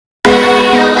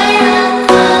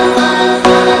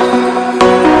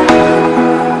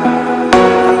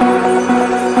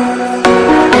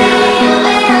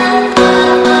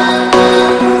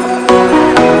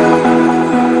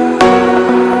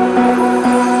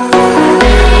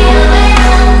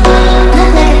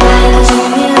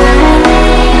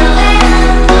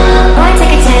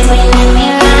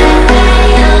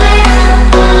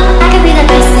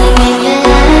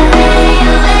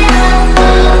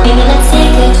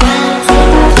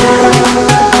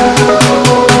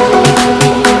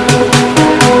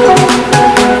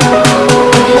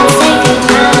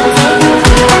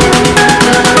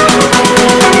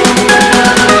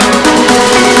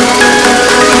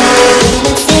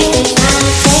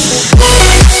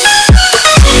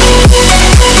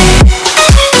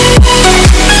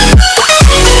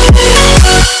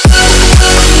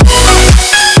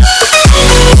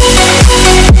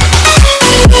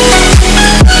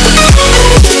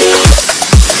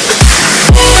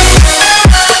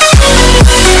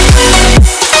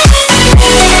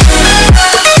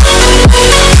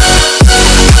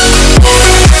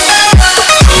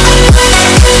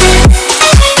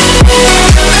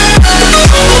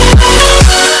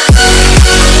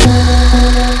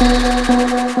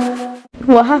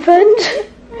What happened?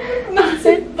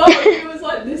 Massive bug. It was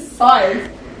like this size.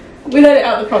 We let it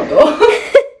out the front door.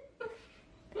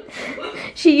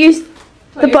 She used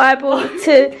the Bible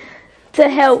to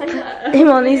help him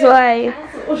on his way.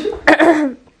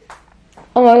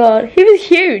 Oh my god, he was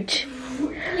huge.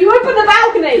 You opened the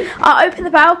balcony. I opened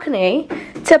the balcony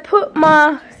to put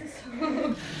my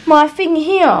thing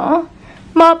here,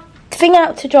 my thing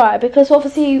out to dry, because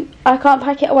obviously I can't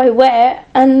pack it away wet,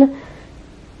 and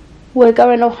we're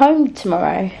going home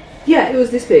tomorrow. Yeah, it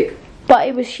was this big. But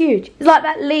it was huge. It's like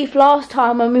that leaf last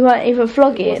time when we weren't even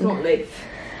vlogging. It was not leaf.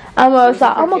 And I was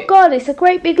like, oh my god, it's a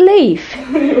great big leaf.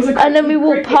 It was a and then we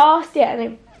walked past it and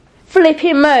it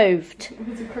flipping moved. It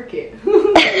was a cricket.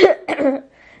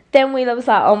 Then we was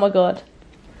like, oh my god.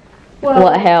 Well,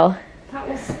 what the hell? That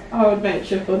was our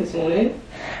adventure for this morning.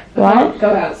 Right. I can't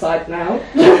go outside now.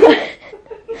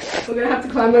 We're going to have to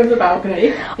climb over the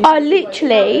balcony. I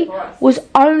literally was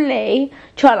only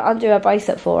trying to undo her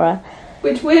bracelet for her.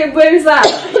 Where is that?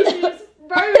 You just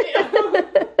wrote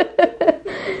it.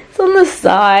 It's on the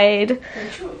side.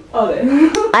 Oh,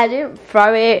 then. I didn't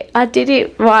throw it. I did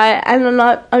it right, and then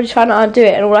I was trying to undo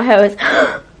it, and all I heard was,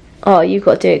 "Oh, you've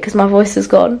got to do it," because my voice was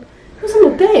gone. I was on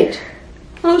the bed.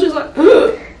 I was just like.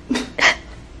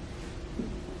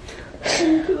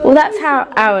 Well, that's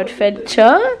our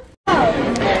adventure.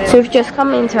 So we've just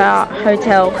come into our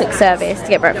hotel quick service to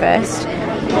get breakfast.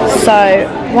 So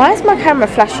why is my camera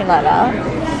flashing like that?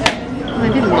 I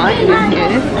didn't like it in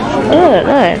here. I don't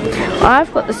know.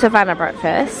 I've got the Savannah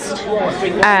breakfast,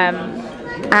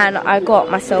 and I got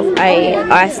myself a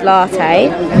iced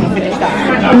latte.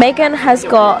 Megan has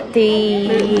got the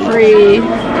 3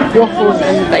 waffles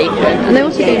and bacon, and they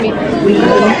also gave me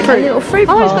fruit. A little fruit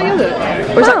Oh, it's bar. got yogurt.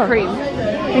 Or is that cream?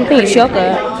 I think it's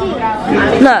yogurt.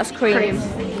 No, it's cream.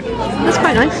 That's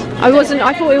quite nice. I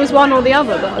thought it was one or the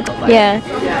other, but I got like Yeah,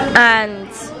 and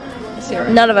syrup.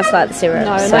 none of us like the syrup.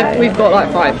 No, so. we've got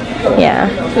like 5. Yeah.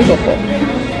 We've got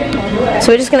 4.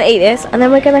 So we're just going to eat this, and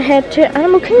then we're going to head to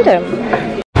Animal Kingdom.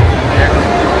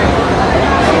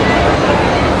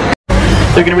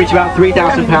 They're going to reach about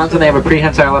 3,000 pounds, and they have a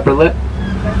prehensile upper lip.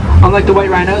 Unlike the white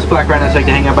rhinos, black rhinos like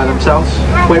to hang out by themselves.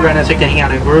 White rhinos like to hang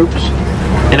out in groups.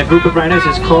 And a group of rhinos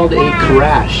is called a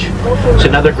crash. So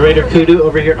another greater kudu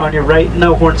over here on your right.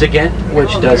 No horns again,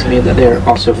 which does mean that they're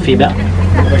also female.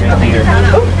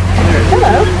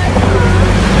 Hello.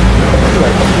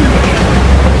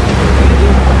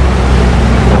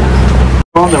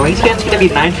 Well, the wingspan's going to be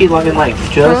 9 feet long in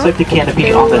length, just like the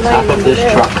canopy on the top of this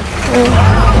truck.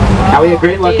 Now we had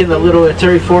great luck in the little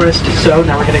Aturi forest, so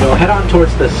now we're going to go head on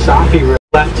towards the Safi Road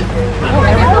left.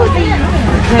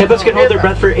 Hippos can hold their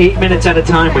breath for 8 minutes at a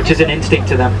time, which is an instinct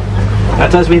to them.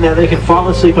 That does mean that they can fall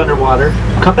asleep underwater,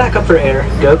 come back up for air,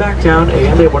 go back down,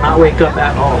 and they will not wake up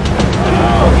at all.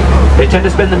 They tend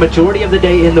to spend the majority of the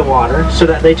day in the water so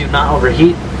that they do not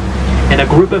overheat. And a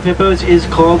group of hippos is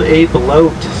called a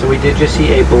bloat. So we did just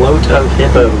see a bloat of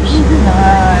hippos.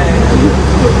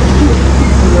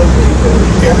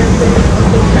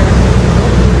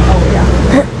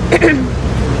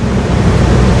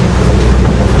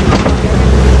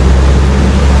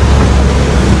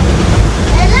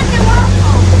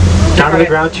 Down to the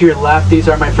ground to your left, these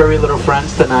are my furry little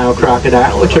friends, the Nile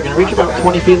crocodile, which are going to reach about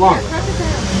 20 feet long.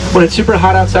 When it's super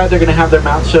hot outside, they're going to have their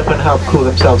mouths open to help cool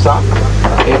themselves off.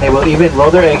 And they will even roll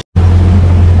their eggs.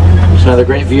 There's another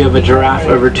great view of a giraffe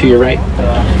over to your right.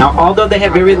 Now, although they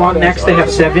have very long necks, they have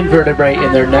 7 vertebrae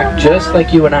in their neck, just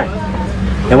like you and I.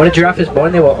 And when a giraffe is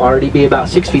born, they will already be about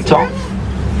 6 feet tall.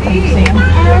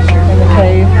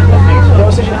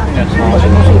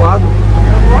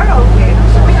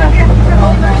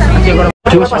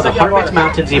 To us are the Hardwicks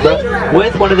mountain zebra,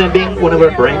 with one of them being one of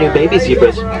our brand new baby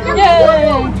zebras.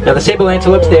 Now the sable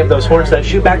antelopes, they have those horns that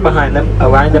shoot back behind them,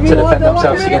 allowing them to defend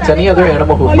themselves against any other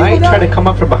animal who might try to come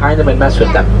up from behind them and mess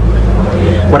with them.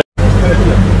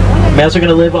 Males are going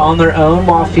to live on their own,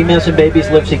 while females and babies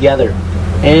live together.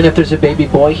 And if there's a baby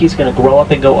boy, he's going to grow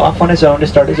up and go off on his own to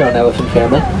start his own elephant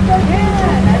family.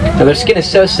 Now their skin is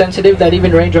so sensitive that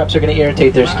even raindrops are going to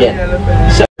irritate their skin.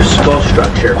 So, skull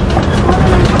structure.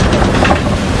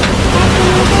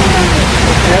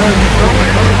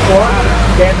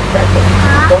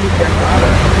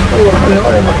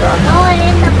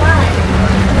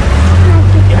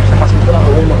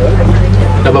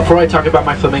 Now before I talk about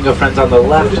my flamingo friends on the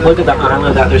left, look at the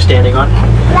island that they're standing on.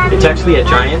 It's actually a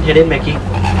giant hidden Mickey.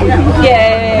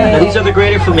 Yay! Now these are the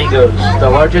greater flamingos, the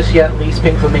largest yet least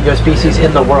pink flamingo species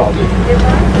in the world.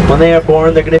 When they are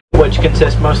born, they're going to, which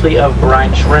consists mostly of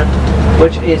brine shrimp,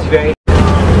 which is very...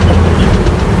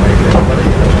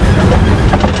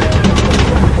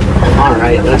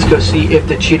 Alright, let's go see if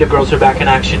the Cheetah Girls are back in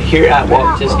action here at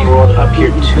Walt Disney World up here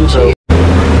too.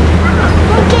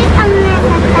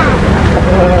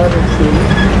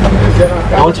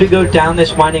 And once we go down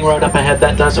this winding road up ahead,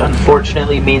 that does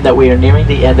unfortunately mean that we are nearing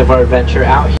the end of our adventure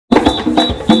out here.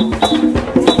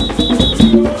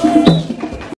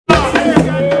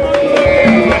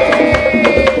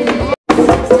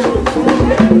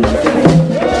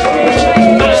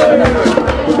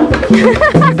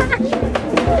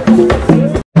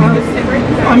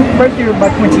 I'm right here by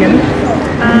Quintian.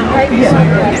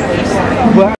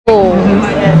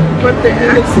 But the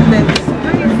accidents.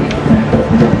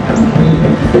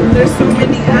 There's so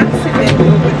many accidents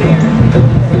over there.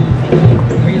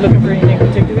 Are you looking for anything in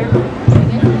particular?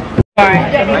 Alright.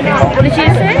 What did you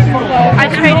say? I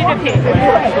traded a pig.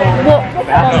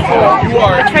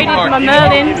 What? I traded my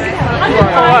Merlin for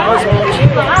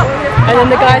and then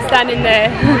the guy standing there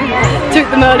took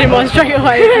the Merlin one straight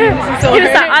away. He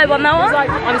was like, I want that one? Like,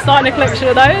 I'm starting a collection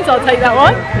of those, I'll take that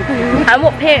one. And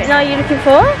what parent are you looking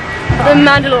for? The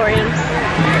Mandalorian.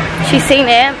 She's seen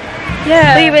it.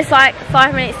 Yeah. We was like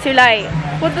 5 minutes too late.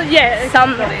 Well, yeah.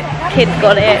 Some kid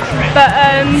got it. But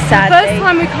the Sadly. first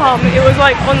time we come, it was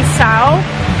like on sale.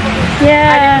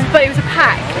 Yeah. But it was a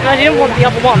pack, and I didn't want the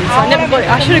other one, so I never got it.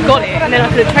 I should have got it, and then I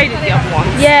could have traded the other one.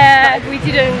 Yeah. But we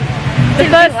didn't. The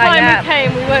Didn't first think like time that. we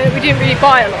came, we didn't really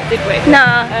buy a lot, did we?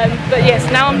 Nah. But yes,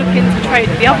 now I'm looking to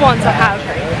trade the other ones I have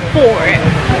for it.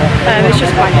 It's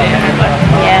just finding it.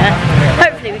 Yeah.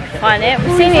 Hopefully we can find it.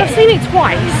 I've seen it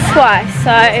twice. Twice,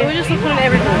 so We're just looking at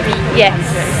everything. yes.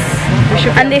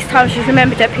 And this time she's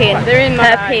remembered her pin. They're in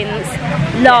my her bag. pins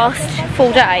last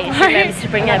full day. She remembers to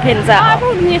bring her pins I out.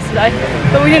 bought them yesterday,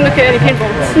 but we didn't look at any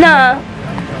pinballs. No.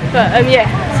 But yeah,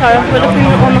 so we're looking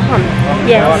on the hunt.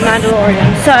 Yes. Mandalorian.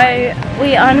 So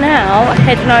we are now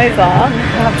heading over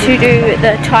to do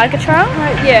the tiger trail.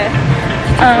 Yeah.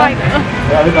 No,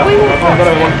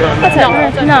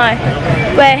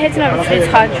 we're heading over to the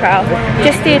tiger trail.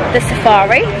 Just did the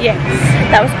safari. Yes.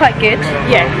 That was quite good.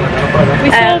 Yeah.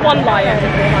 We saw one lion.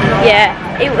 Yeah,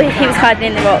 he was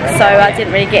hiding in the rocks, so I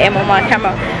didn't really get him on my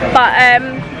camera. But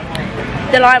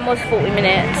the line was 40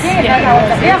 minutes.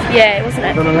 Yeah, it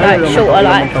wasn't like shorter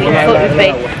like we thought it would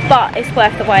be. But it's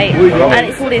worth the wait, and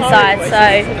it's all inside.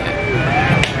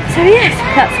 So yes,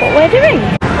 that's what we're doing.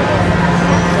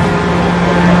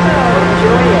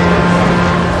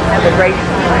 Have a great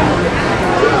time.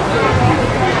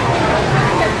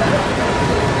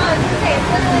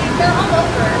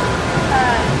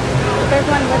 There's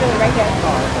one literally right there.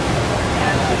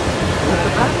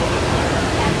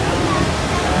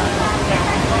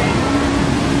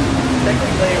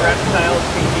 Technically, reptiles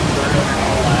can keep burning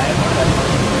alive.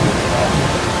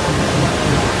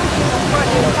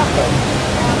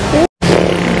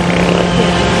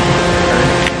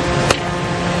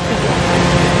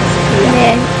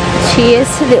 Yeah,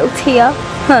 cheers, little Tia.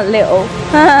 Little.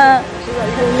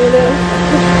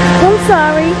 I'm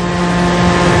sorry.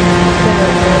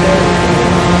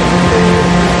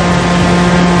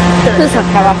 Looks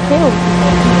like how I feel.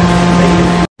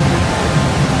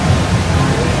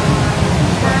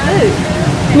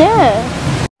 Yeah.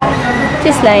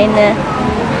 Just laying there.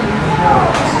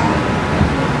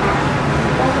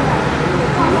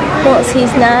 What's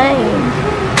his name?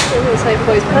 I wouldn't say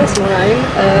for his personal name.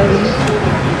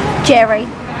 Jerry.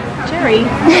 Jerry.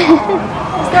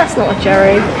 That's not a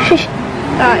Jerry.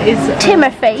 That is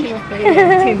Timothy.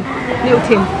 Tim. Little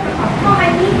Tim.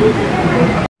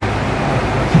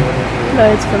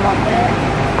 Loads of them up there.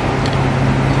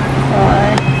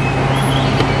 Right.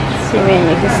 See me and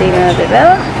you can see them a bit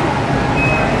better.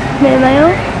 There they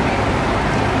are.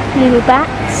 Little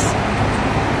bats.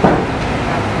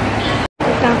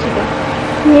 Down she goes.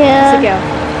 Yeah. It's a girl.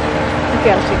 A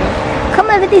girl she goes. Come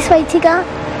over this way, Tigger.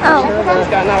 Oh. Everyone's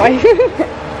going that way.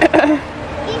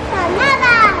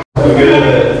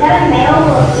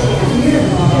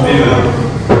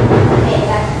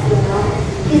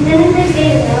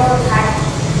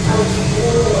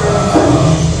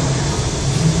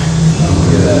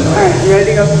 Alright, you ready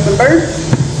to go for some birds?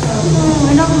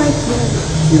 I don't like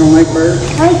birds. You don't like birds?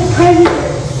 I like predators.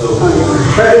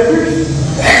 Predators?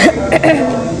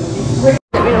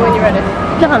 Let me know when you're ready.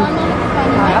 Done. I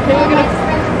think we're going to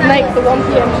make the 1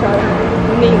 PM show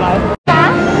with Nemo.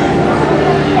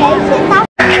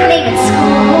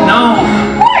 No.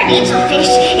 Poor little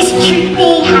fish is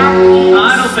truly happy. I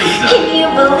don't think so. Can you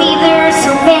believe there are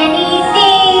so many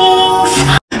things?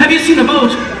 Have you seen a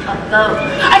boat? A boat.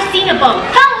 I've seen a boat.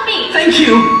 Help me! Thank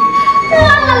you. La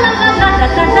la la la la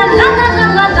la la la la la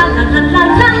la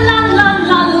la la la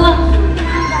la la.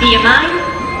 Do you mind?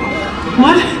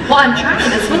 What? Well, I'm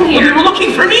trying to swim We here. were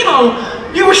looking for Nemo.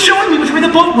 You were showing me which way the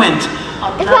boat went.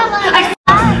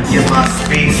 You must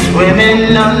be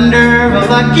swimming under a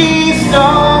lucky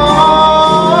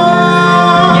star.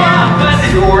 Yeah, but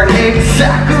you're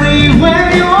exactly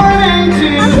where you're meant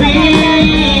to be.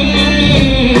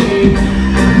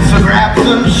 So grab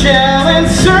some shell and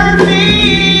surf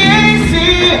the AC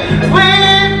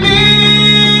with me.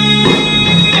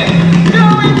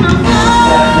 Going to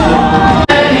fly.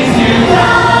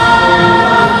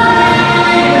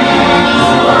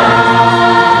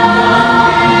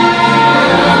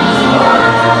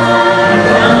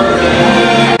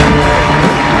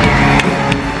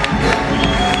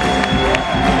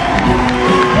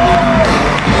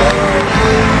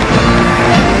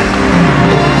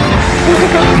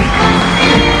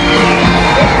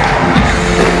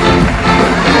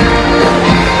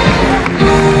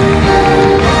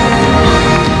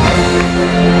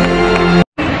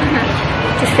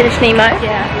 Finished Nemo.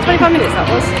 Yeah, 25 minutes that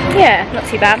was. Yeah, not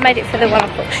too bad. Made it for the 1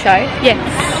 o'clock show. Yes.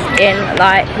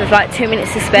 With like 2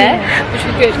 minutes to spare. Yeah, which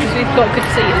was good because we've got a good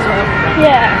seat as well.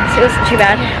 Yeah, so it wasn't too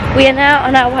bad. We are now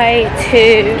on our way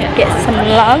to get some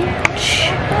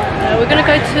lunch. We're going to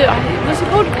go to, what's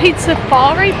it called? Pizza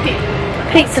Fari?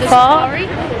 Pizza Fari?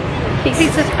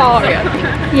 Pizza Fari, I think.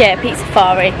 Yeah, Pizza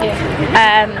Fari.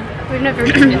 Yeah. We've never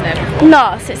eaten in there before.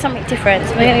 No, so it's something different.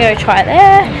 So we're going to go try it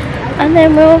there. And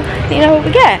then we'll, you know what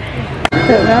we get. I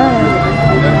don't know.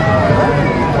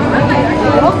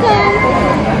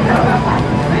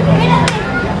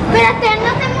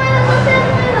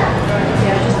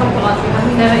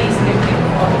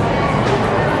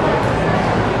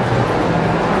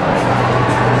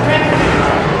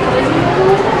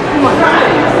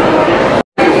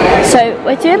 So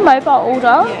we're doing mobile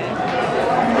order.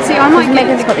 See, I might get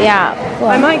Megan's got the app.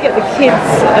 I might get the kids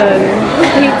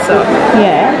pizza.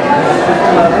 Yeah.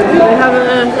 They have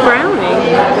a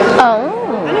brownie. Oh.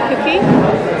 And a cookie.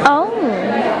 Oh.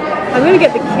 I'm going to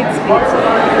get the kids pizza.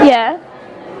 Yeah.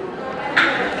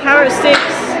 Carrot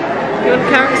sticks. You want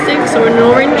carrot sticks or an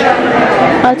orange?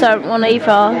 I don't want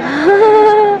either.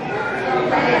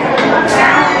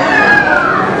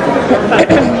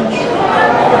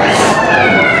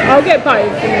 I'll get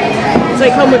both. Because they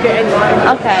come with it anyway.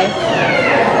 Okay.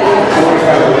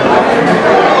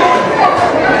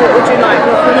 What would you like?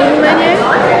 What's the normal menu?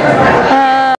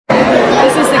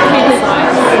 This is the kids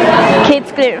size. Kids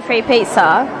gluten-free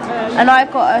pizza. And I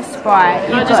got a Sprite.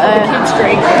 I just got a kids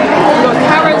drink. We've got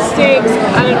carrot sticks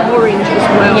and an orange as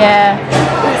well. Yeah.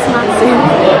 It's massive.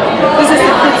 This is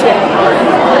the kids one.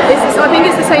 I think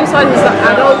it's the same size as the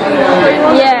adult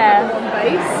one. Yeah. On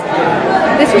base.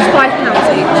 This was £5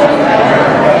 each.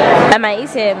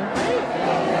 Amazing.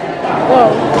 Well,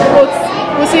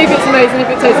 we'll see if it's amazing, if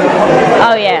it tastes good.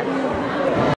 Oh yeah.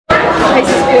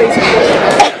 Tastes squeezy.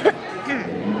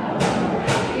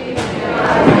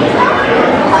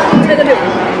 Take the little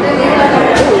one.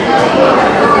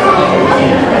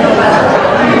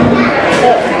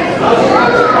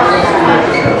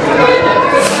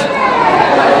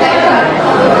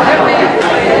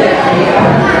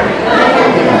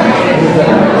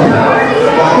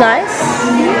 Nice.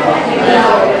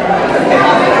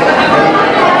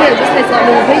 Yeah, it just tastes like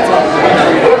normal pizza.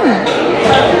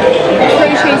 It's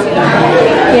pretty cheesy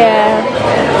though. Yeah.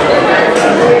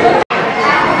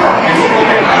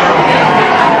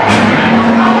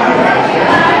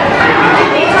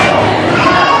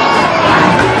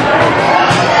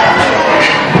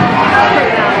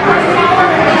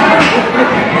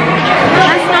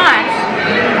 That's nice.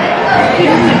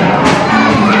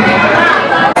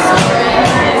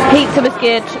 Pizza was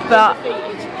good, but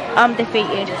I'm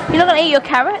defeated. You're not gonna eat your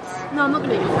carrots? No, I'm not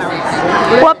going to eat your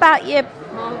carrots. What about your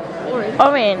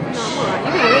orange?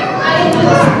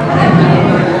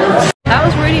 That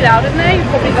was really loud in there. You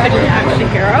probably couldn't actually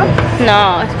hear us.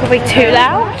 No, it's probably too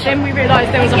loud. Then we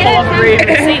realised there was a part of the room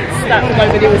with seats that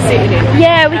nobody was sitting in.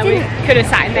 Yeah, we And didn't. we could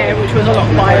have sat in there, which was a lot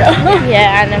quieter.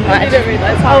 Yeah, and then I didn't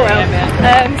realise. Oh well.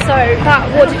 So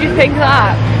what did you think of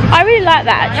that? I really like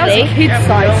that actually. That was a kid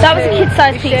size. That was a kid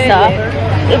size We shared pizza.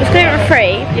 it. It was gluten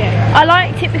free. Yeah. I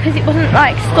liked it because it wasn't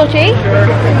like stodgy.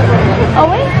 Are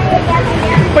we?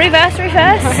 Reverse.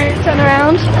 Turn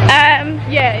around.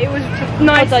 Yeah, it was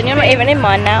nice. Hold on, you're not even in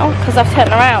mine now because I've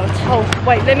turned around. Oh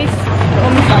wait, let me.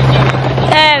 On the side.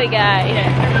 There we go. Yeah.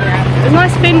 It was a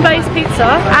nice thin-based pizza,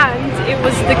 and it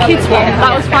was the kids one.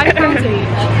 That was £5 each.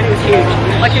 It was huge.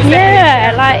 Like it's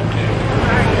Yeah, like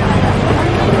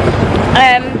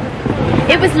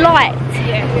it was light.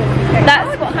 Yeah.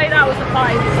 That's what. I'd say that was a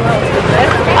 5 as well.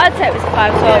 I'd say it was a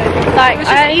 5 as well. Like It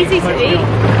was just easy to eat.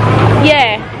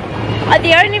 Yeah.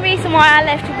 The only reason why I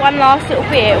left one last little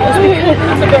bit was because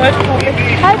That's a bird.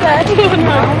 hi bird.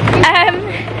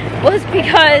 was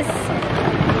because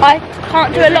I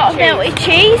can't do a lot of melted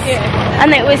cheese,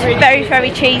 and it was very,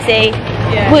 very cheesy,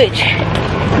 which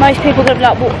most people are going to be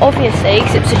like, well, obviously,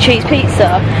 because it was a cheese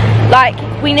pizza. Like,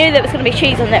 we knew there was going to be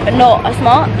cheese on it, but not as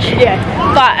much.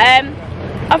 But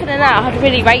other than that, I'd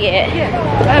really rate it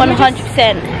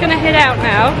 100%. Gonna head out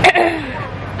now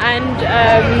and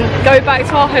go back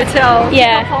to our hotel. Pick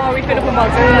up our refillable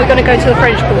mugs, and then we're gonna go to the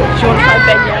French Court. Do you want to try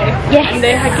beignet? Yes. And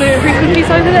they had gluten-free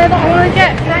cookies over there that I want to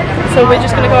get. So we're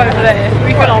just gonna go over there,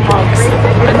 refill our mugs,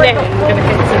 and then we're gonna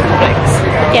head to Publix.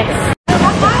 Yes.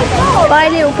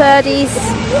 Bye, little birdies.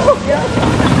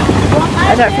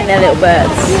 I don't think they're little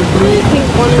birds.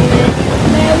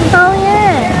 Oh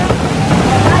yeah.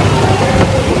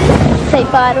 Say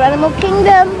bye to Animal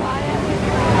Kingdom.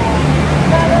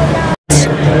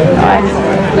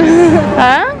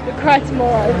 Huh? We'll cry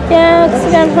tomorrow. Yeah, because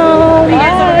we're going home.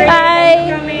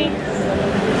 Bye.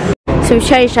 So we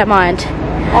changed our mind.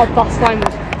 Our bus line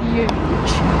was huge.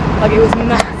 Like, it was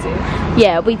massive.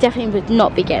 Yeah, we definitely would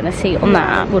not be getting a seat on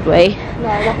that, would we? No,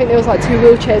 I think there was like 2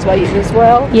 wheelchairs waiting as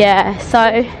well. Yeah,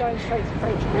 so Going straight to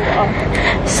French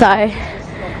Quarter. So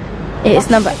it's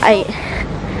number 8.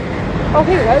 Oh,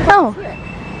 here we go. Oh.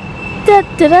 Da,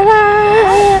 da, da,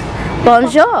 da.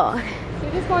 Bonjour. See,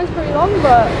 this line's pretty long,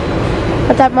 but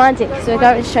I don't mind it because we're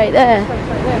going straight there. straight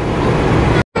there.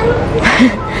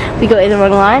 We got in the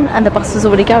wrong line and the bus was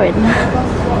already going.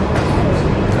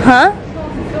 Huh?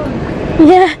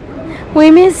 Yeah,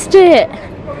 we missed it.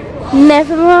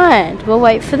 Never mind, we'll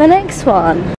wait for the next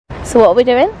one. So what are we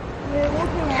doing? We're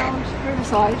walking around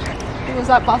Riverside. It was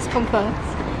that bus come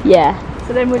first. Yeah,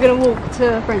 So then we're going to walk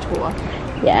to French Quarter.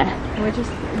 yeah. And we're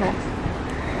just lost.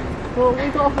 Well, we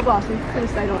got off the bus, we could have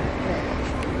stayed on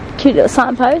it. Cute little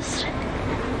signpost.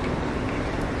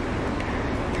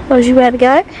 Tells you where to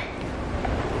go.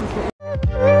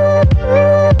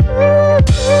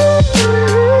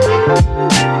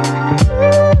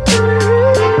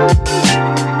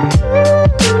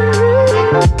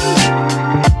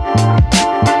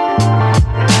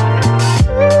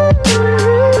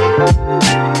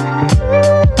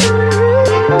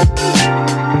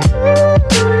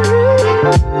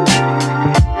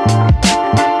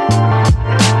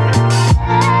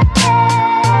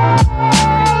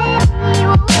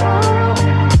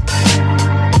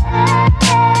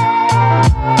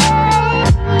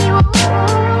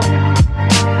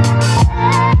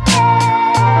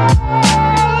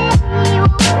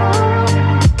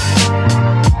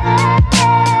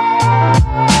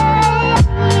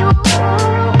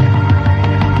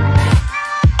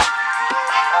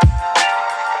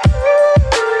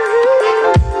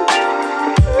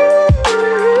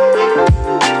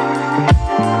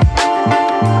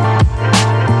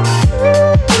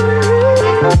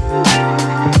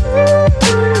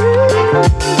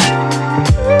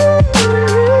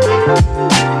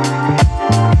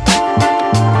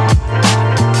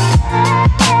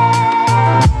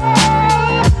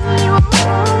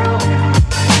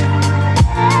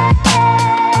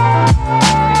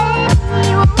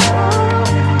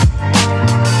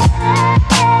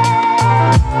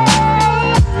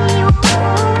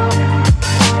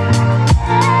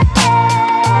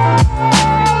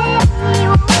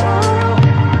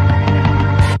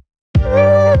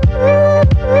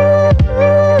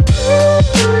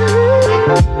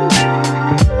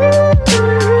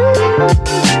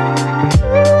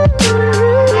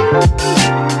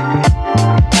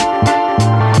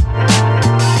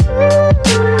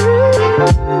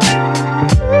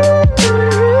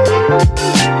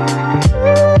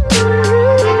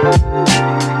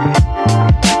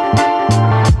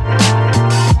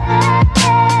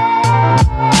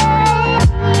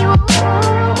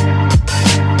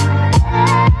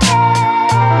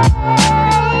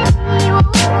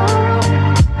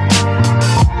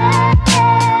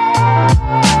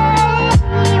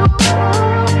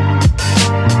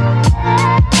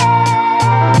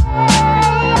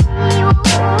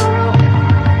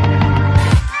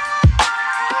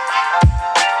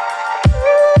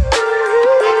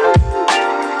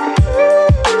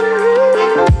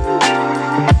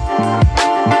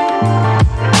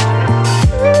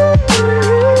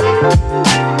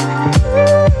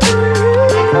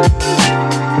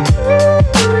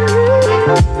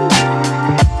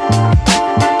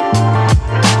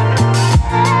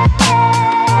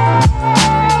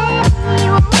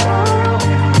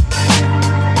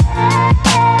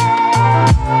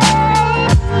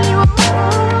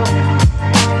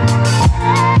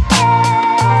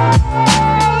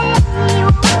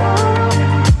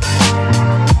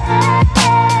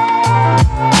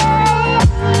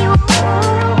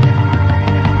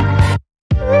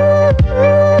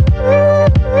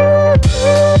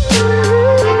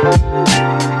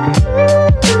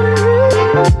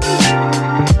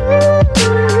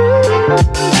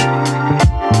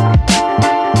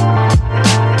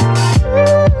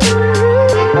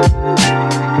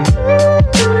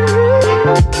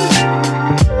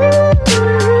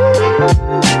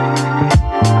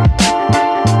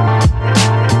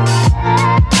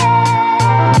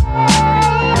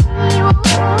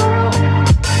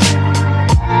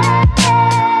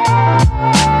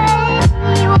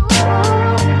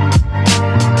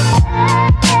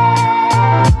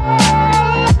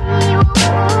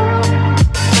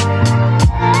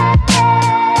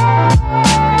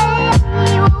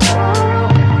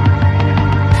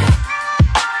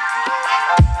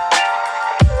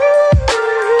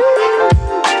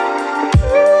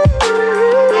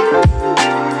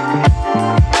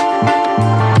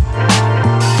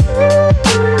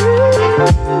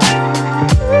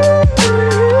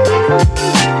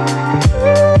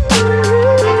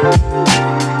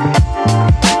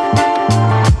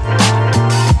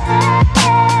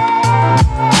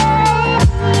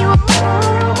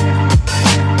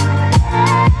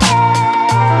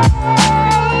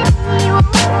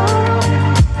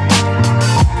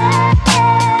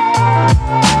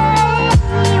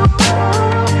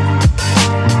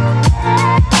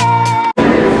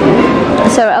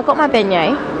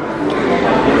 beignet.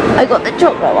 I got the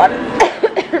chocolate one.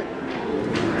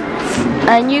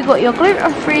 And you got your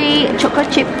gluten-free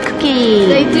chocolate chip cookie.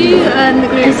 They do the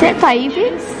gluten. Is it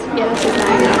David's? Yeah, that's his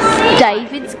name.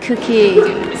 David's cookies.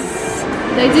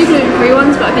 They do gluten-free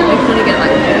ones, but I think you can only get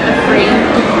like a free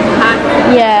pack.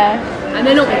 Yeah. And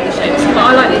they're not good the shapes, but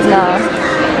I like these. No.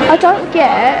 I don't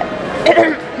get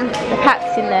the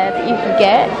packs in there that you can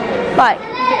get. Like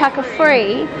a pack of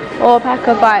 3 or a pack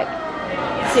of like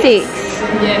 6.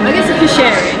 Yeah, I guess if you're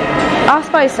sharing. I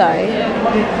suppose so.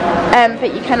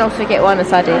 But you can also get one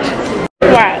as I did.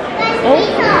 Right. Oh.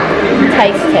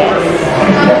 Taste test.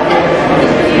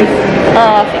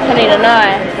 Oh, I think I need a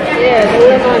knife. Yeah, all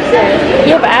the knives there.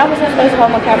 Yeah, but how was I supposed to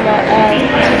hold my camera? I'm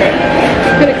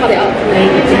gonna cut it up for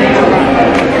me.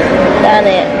 Down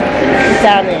it.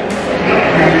 Down it.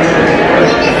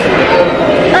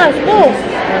 Oh, it's cool.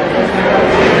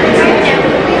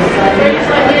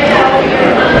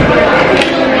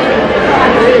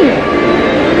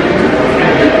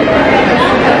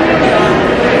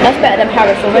 That's better than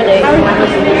Paris already.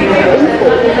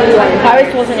 Paris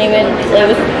wasn't even, it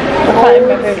was, I can't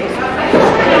remember if it was,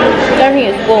 I don't think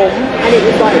it was warm. And it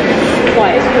was like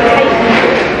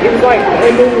it was like a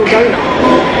normal donut.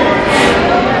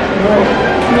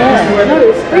 Yeah. No, it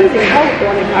was freezing cold, the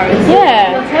one in Paris.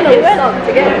 Yeah. Nutella was sucked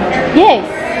to get. Yes.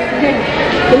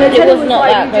 The Nutella was not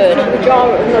that good. You just took the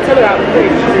jar of Nutella out of the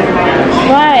fridge.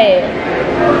 Right.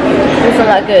 It wasn't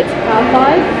that good. 5?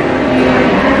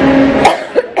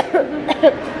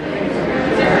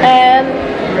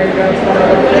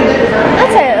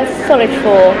 I'd say a solid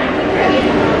 4.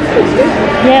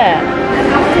 Yeah.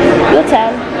 Your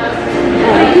turn.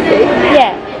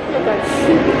 Yeah.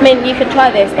 I mean, you could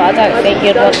try this, but I don't think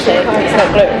you'd want to. It's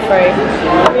not gluten free.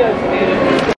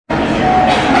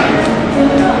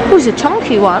 Oh, it's a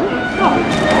chunky one.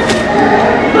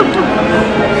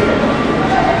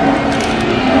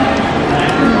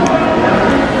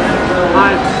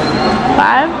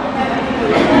 Five.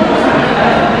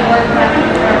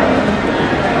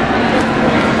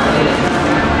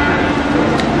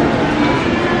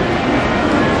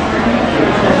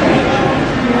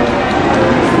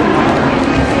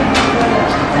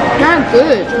 They're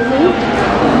good.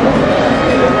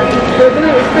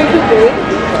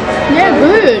 Yeah,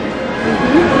 good.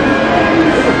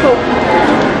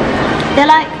 They're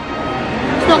like,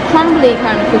 it's not crumbly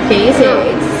kind of cookie, is it?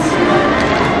 It's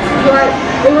like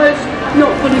almost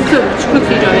not fully cooked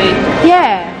cookie dough.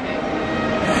 yeah.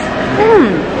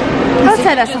 I'd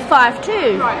say that's a 5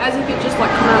 too. Right, as if it just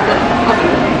like come out the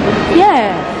oven.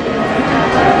 Yeah.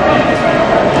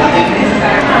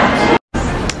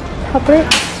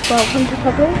 Publix. Welcome to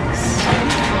Publix.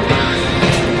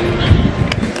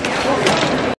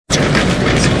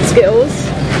 Skittles.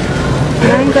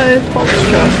 Mango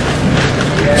Foxtrot.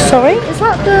 Sorry, is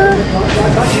that the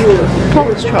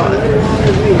Foxtrot.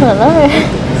 I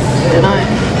don't know.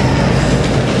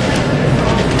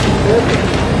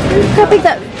 How big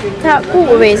that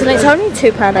quarter is, and it's only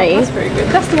 £2.80. That's very good.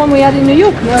 That's the one we had in New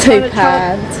York.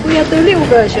 £2. We had the little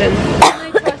version.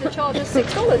 And they tried to charge us $6.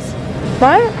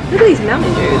 Right? Look at these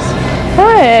Mountain Dews.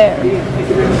 Right.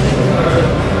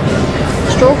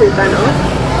 Strawberry banana.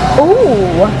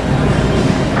 Ooh.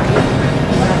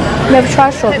 Never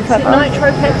tried strawberry Pepsi, pepper.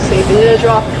 Nitro Pepsi, vanilla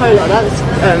draft cola. That's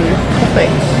coffee.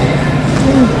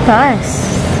 Nice.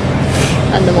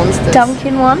 And the Monsters.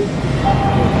 Dunkin' one.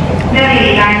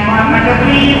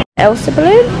 Elsa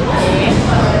balloon.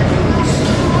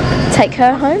 Take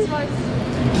her home.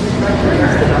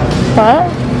 Right.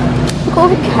 Look at all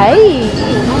the cake.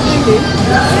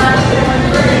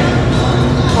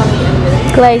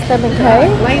 Glazed lemon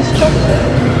cake. Glazed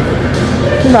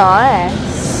chocolate. Nice.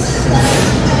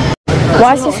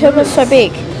 Why is this hummus so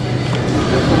big?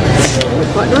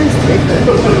 Quite nice to be fair.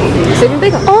 It's even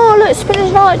bigger. Oh look,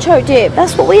 spinach nacho dip.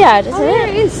 That's what we had, isn't Yeah, it?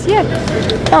 it is, yeah.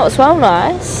 That was well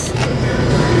nice.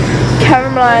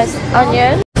 Caramelised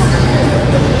onion.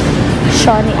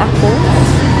 Shiny apple.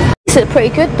 These look pretty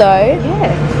good though.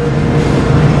 Yeah.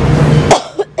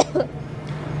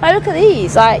 Oh, look at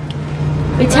these, like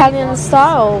Italian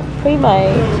style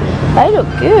pre-made. They look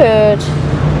good.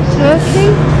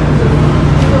 Turkey.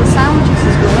 Got sandwiches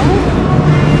as well.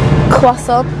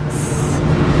 Croissants.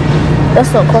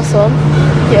 That's not croissant.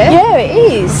 Yeah. Yeah, it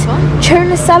is.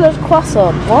 Tuna salad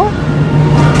croissant. What?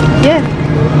 Yeah.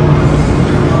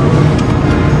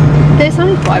 It's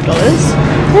only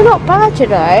 $5. They're not bad, you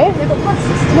know. They've got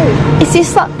pastas too. Is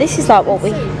this like, this is like what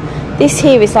we, this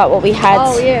here is like what we had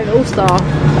Oh yeah, the All-Star.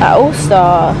 at All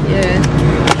Star. Yeah.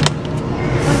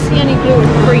 I don't see any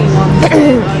gluten-free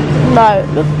ones. No,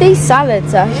 look, these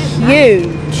salads are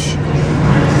huge.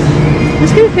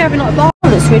 It's good if you're having like a bar.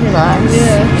 Oh, it's really nice.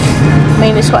 Yeah. I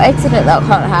mean, it's got eggs in it that I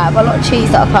can't have, a lot of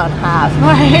cheese that I can't have.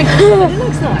 Right. It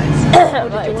looks nice.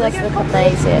 But it does look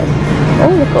amazing. Oh,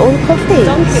 look at all the coffees.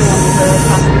 Dunkin' ones are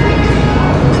fantastic.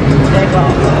 They're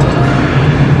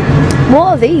What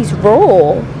are these?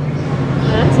 Raw? I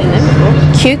haven't seen them before.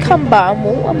 Cucumber and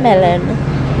watermelon.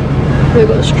 We've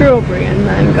got strawberry and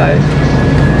mango.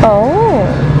 Oh.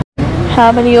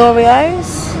 How many Oreos?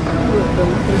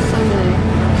 There's so many.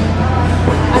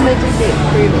 And they do get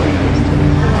free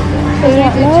Oreos. There's They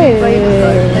not only do 2 flavours though.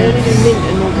 loads. They only do mint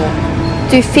and normal.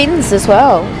 Do fins as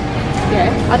well. Yeah,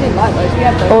 I didn't like those. We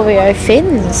had those. Oreo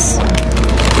fins.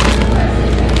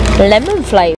 Lemon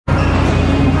flavour.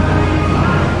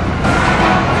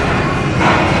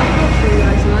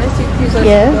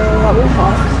 Yeah.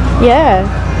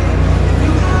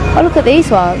 Yeah. Oh, look at these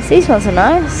ones. These ones are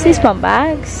nice. These fun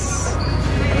bags.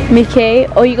 Mickey.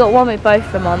 Oh, you got one with both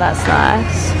of them on. That's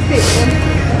nice.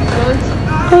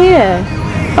 Oh, yeah.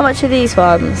 How much are these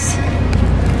ones?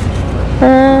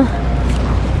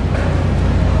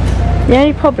 The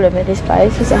only problem with this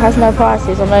place is it has no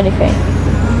prices on anything.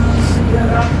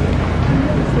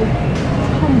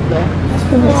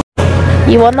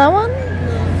 You want that one?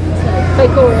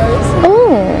 Fake Oreos.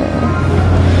 Oh,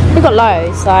 we've got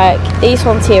loads. Like these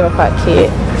ones here are quite cute,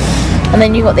 and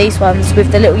then you got these ones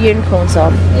with the little unicorns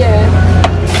on. Yeah.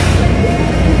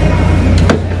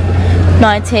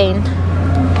 19.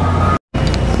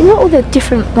 You got all the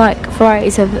different like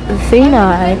varieties of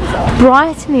Vino.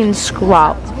 Brightening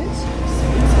scrub.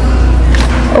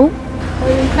 Oh.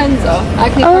 Cleanser.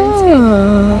 Acne prone skin.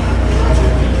 Oh.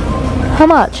 How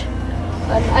much?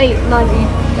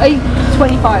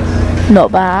 $8.25.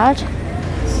 Not bad.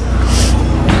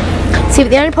 See, but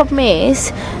the only problem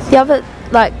is the other,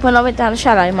 like when I went down the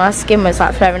chalet, my skin was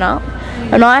like flaring up,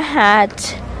 and I had,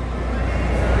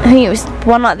 I think it was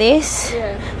one like this,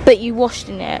 but you washed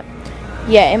in it.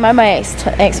 Yeah, it made my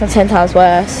eczema 10 times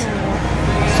worse.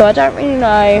 So I don't really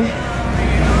know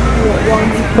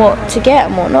what to get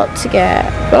and what not to get.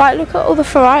 But like, look at all the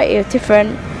variety of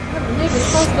different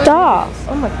stuff.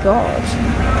 Oh my god.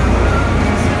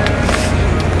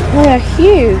 They are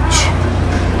huge.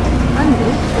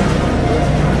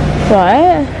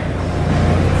 Right.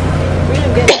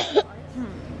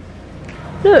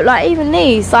 Look, like even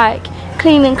these, like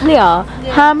clean and clear.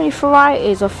 How many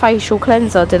varieties of facial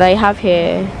cleanser do they have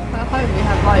here? At home we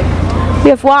have like... We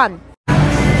have one.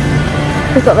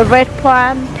 We've got the red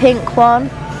one, pink one,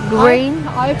 green,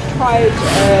 I've tried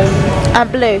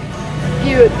and blue. a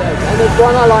few of them, and the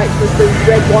one I liked was the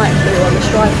red, white, blue on the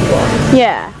stripy one,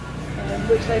 Yeah.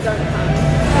 which they don't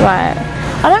have. Right.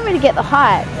 I don't really get the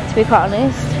hype, to be quite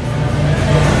honest.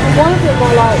 One of them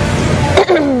I liked.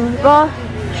 Well,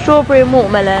 strawberry and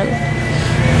watermelon.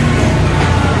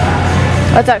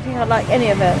 I don't think I like any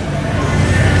of it.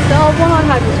 The one I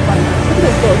had was quite nice. Look at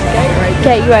this little Gatorade.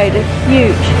 Gatorade,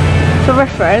 huge. For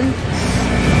reference.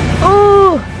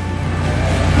 Oh,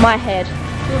 my head.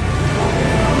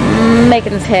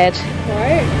 Megan's head.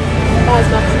 Right? That is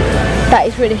massive. That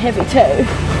is really heavy too.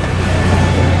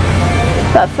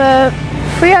 But for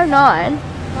 $3.09,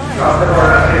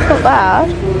 it's not bad.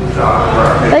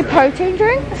 Are they protein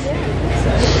drinks?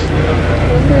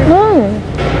 No.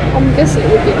 I'm guessing it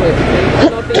would be good,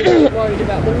 and I'd be really worried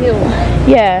about the milk.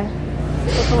 Yeah.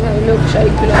 If I can't have a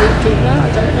milkshake, could I drink that? I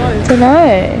don't know. Don't know.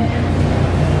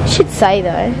 Should say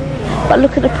though. But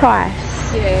look at the price.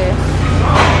 Yeah.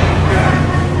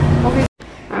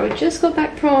 Right, we just got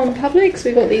back from Publix.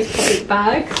 We got these Publix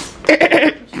bags. I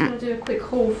just want to do a quick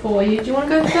haul for you. Do you want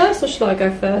to go first, or should I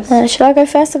go first? Should I go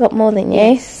first? I got more than you.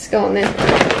 Yes, go on then.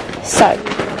 So,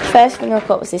 first thing I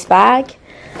got was this bag.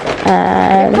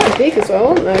 They're quite big as well,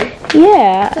 aren't they?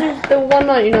 Yeah. They were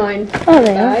 $1.99 Oh,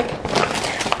 they bag.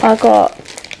 I got,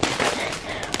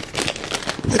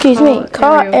 excuse me,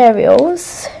 car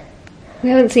aerials. We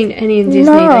haven't seen any in Disney.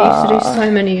 No. They used to do so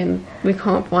many and we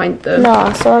can't find them.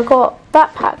 No, so I got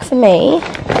that pack for me.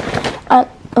 And,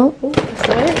 oh, That's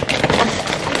it.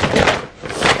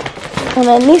 and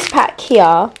then this pack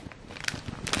here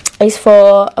is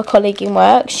for a colleague in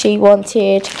work. She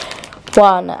wanted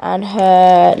one and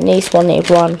her niece wanted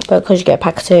one, but because you get a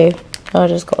pack of two, I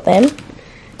just got them.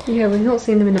 Yeah, we've not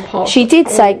seen them in the park. She did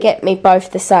say get me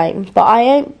both the same, but I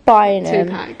ain't buying them.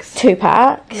 2 packs. 2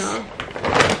 packs. No.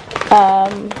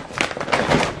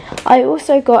 I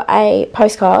also got a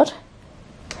postcard.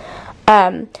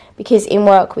 Because in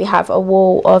work we have a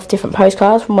wall of different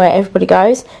postcards from where everybody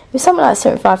goes. It was something like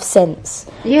 75 cents.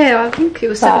 Yeah, I think it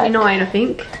was 79, I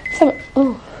think.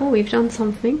 Oh, we've done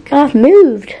something. I've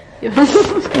moved.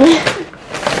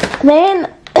 Then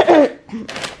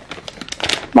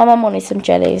My mum wanted some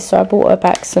jellies, so I bought her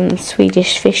back some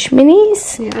Swedish fish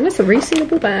minis. Yeah, and it's a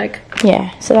resealable bag.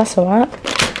 Yeah, so that's alright.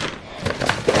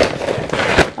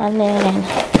 And then,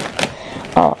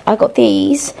 oh, I got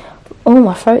these. Oh,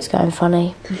 my throat's going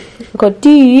funny. I got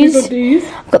these. I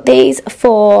got these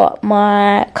for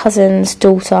my cousin's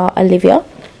daughter, Olivia.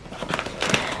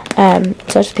 So I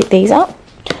just picked these up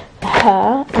for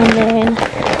her. And then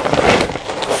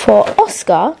for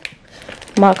Oscar,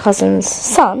 my cousin's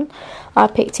son, I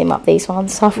picked him up these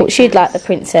ones. So I thought she'd like the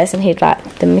princess and he'd like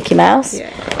the Mickey Mouse. Yeah.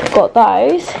 Got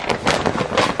those.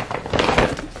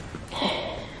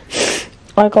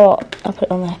 I put it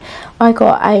on there. I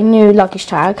got a new luggage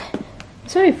tag.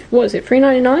 So, what is it,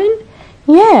 $3.99?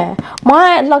 Yeah.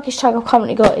 My luggage tag I've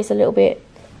currently got is a little bit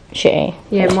shitty.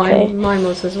 Yeah, basically. mine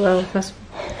was as well.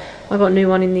 I got a new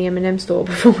one in the M&M store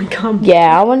before we come.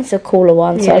 Yeah, I wanted a cooler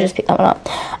one, so Yeah. I just picked that one up.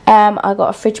 I got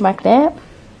a fridge magnet.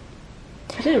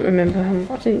 I didn't remember.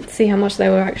 I didn't see how much they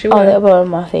were actually Oh, worth. they were on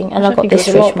my thing. And I got think this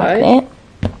it was a fridge lot, magnet.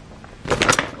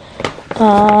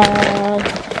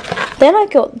 Then I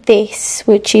got this,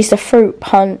 which is the fruit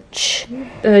punch.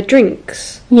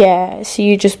 Drinks. Yeah, so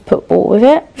you just put water with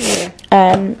it.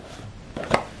 Yeah.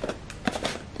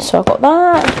 So I got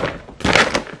that.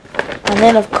 And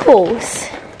then, of course...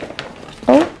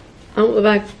 Oh, I want the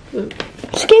bag.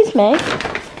 excuse me.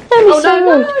 Let me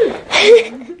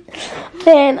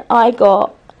Then I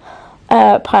got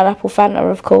pineapple Fanta,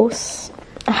 of course.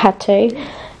 I had to.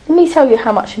 Let me tell you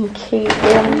how much in cute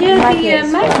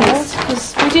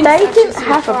magnets were. They didn't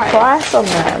have a price on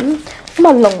them.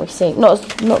 My long receipt, not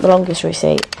the longest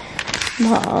receipt,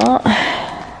 but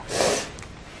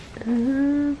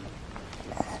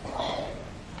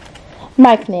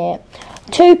magnet,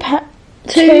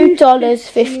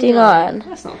 $2.59.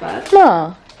 That's not bad.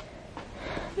 No.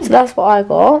 So that's what I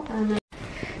got.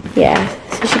 Yeah.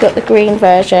 So she got the green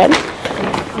version.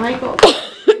 I got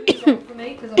these for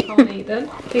me because I can't eat them.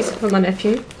 These are for my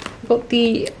nephew. I got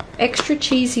the extra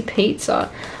cheesy pizza.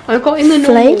 I got in the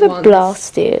normal Flavour ones.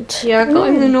 blasted. Yeah, I got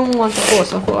him the normal ones before,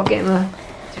 so I thought I'd get him a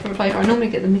different flavour. I normally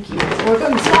get the Mickey ones. Or I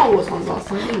got him the Star Wars ones last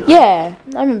time, didn't I? Yeah,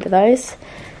 I remember those.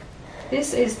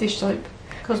 This is dish soap,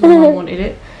 because my mum wanted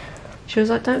it. She was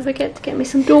like, don't forget to get me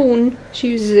some Dawn. She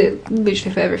uses it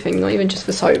literally for everything, not even just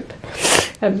for soap.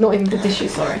 Not even for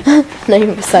dishes, sorry. Not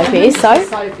even for soap, it is soap.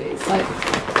 Soap, it's soap.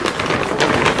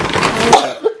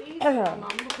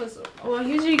 Because, well, I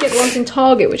usually get the ones in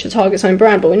Target, which are Target's own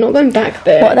brand, but we're not going back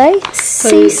there. What are they?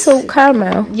 Sea salt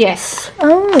caramel. Yes.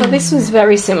 Oh. So this was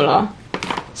very similar.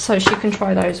 So she can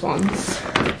try those ones.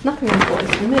 Nothing wrong with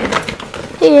this for me.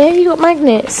 Yeah, you got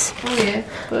magnets. Oh yeah.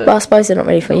 But I suppose they're not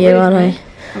really for you, are they?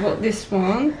 I got this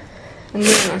one, and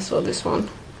then I saw this one.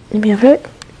 Let me have a look.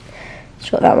 She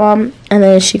got that one, and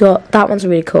then she got that one's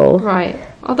really cool. Right.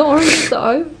 Are the oranges the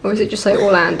O, or is it just like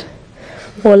Orlando?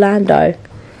 Orlando.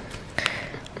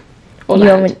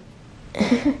 Orlando.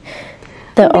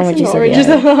 The oranges are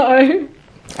the O. O.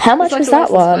 How much was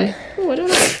that one? Oh, I don't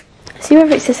know. See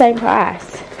whether it's the same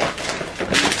price.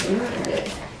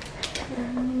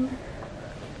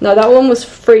 No, that one was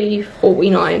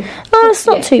 $3.49. Oh, that's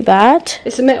not too bad.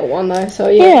 It's a metal one though, so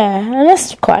yeah. Yeah, and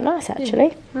that's quite nice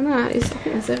actually. I know, I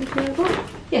think that's everything I got.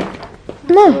 Yeah.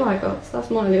 No. That's all I got. So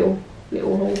that's my little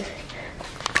haul.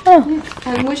 Oh.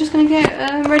 And we're just gonna get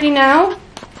ready now.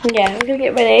 Yeah, we're gonna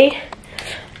get ready.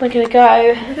 We're gonna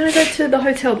go to the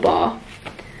hotel bar.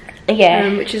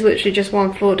 Yeah. Which is literally just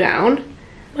one floor down.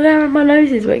 Well, there my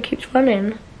nose is where it keeps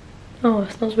running. Oh,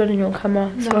 it's not running on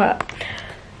camera. It's alright.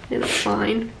 It looks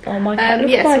fine. Oh my god,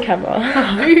 look at my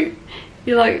camera.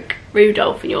 You're like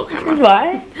Rudolph in your camera.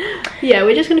 Right. Yeah,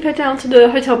 we're just going to go down to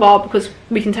the hotel bar because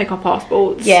we can take our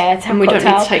passports. Yeah, to have and we don't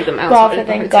need to take them outside rather of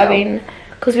the than hotel. going,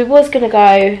 because we was going to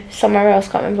go somewhere else,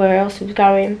 can't remember where else we was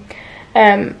going,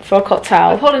 for a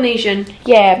cocktail. Polynesian.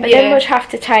 Yeah, but Yeah. then we'd have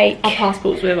to take Our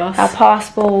passports with us. our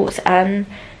passports and...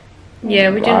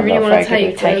 Yeah, we didn't really want to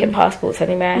take taking passports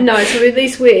anywhere. No, so at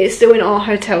least we're still in our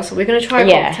hotel, so we're going to try a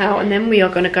Yeah. cocktail and then we are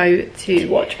going to go to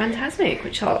watch Fantasmic,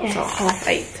 which starts at Yes.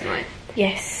 8:30 tonight.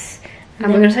 Yes.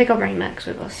 And we're going to take our rain max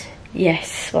with us.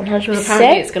 Yes, 100%. Because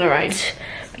apparently it's going to rain.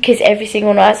 Because every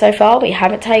single night so far we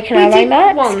haven't taken We our did rain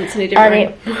max. once and it and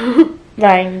didn't it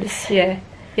rains. Yeah.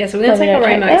 Yeah, so we're going to Well, we take our don't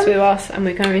rain take max them. with us and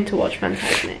we're going to watch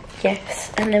Fantasmic.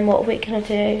 Yes, and then what are we going to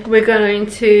do? We're going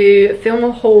to film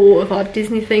a haul of our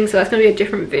Disney things, so that's going to be a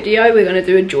different video. We're going to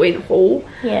do a joint haul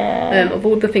Yeah. of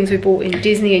all the things we bought in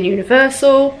Disney and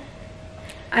Universal,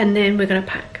 and then we're going to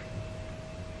pack.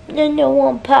 Then you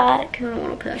won't pack. I don't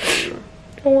want to pack anymore.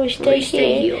 I will stay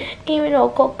here. Even though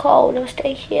it got cold, I'll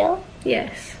stay here.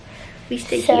 Yes, we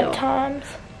stay here. Sometimes.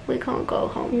 We can't go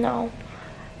home. No.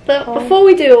 But before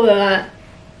we do all of that,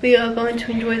 we are going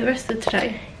to enjoy the rest of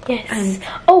today. Yes. And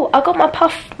oh, I got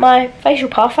my facial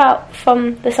puff out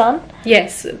from the sun.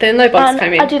 yes, there no bugs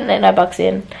came in. I didn't let no bugs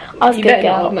in. I was a You good better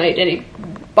not girl. have made any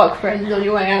bug friends on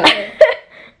your way out there.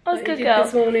 I was a Like good you did girl.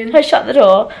 this morning. I shut the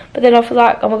door, but then I was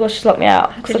like, oh my gosh, she's locked me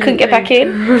out because I couldn't get back in.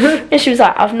 And she was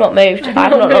like, I've not moved. I've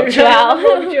not locked you out. I've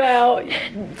not locked you out.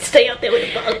 Stay up there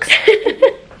with the bugs.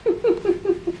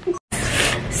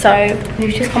 So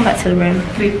we've just come back to the room.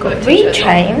 We've got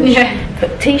Rechange. Yeah.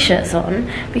 Put t-shirts on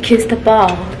because the bar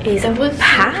is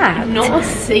packed. Not a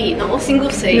seat, not a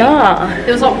single seat. Nah.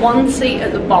 There was like one seat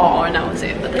at the bar and that was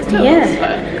it. But there's no Yeah.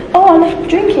 one. Oh, I left my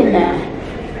drink in there.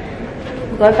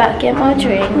 We'll go back and get my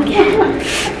drink.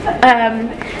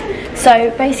 So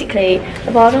basically,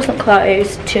 the bar doesn't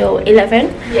close till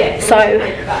 11. Yeah. So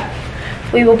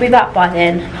we will be back by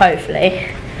then, hopefully.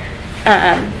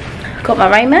 Got my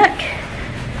rain mac.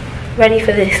 Ready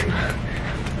for this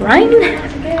rain?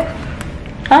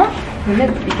 Huh? We're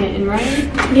meant to be getting rain.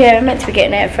 Yeah, I'm meant to be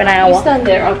getting it for an You hour. stand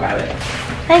there, I'll grab it.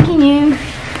 Thank you.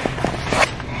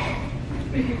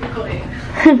 Got it.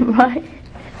 Right.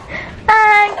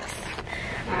 Thanks.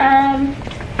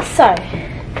 So,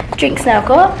 drinks now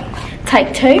got.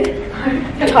 Take 2.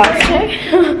 Times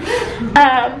 2.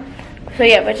 So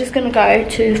yeah, we're just gonna go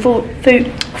to Ford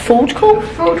Court?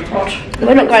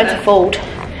 We're not going to Ford.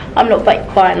 I'm not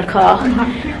buying a car.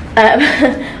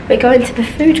 We're going to the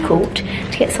food court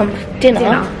to get some dinner.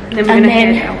 Then we're going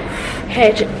to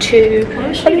head to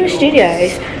Hollywood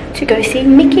Studios to go see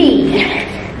Mickey.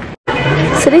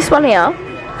 So this one here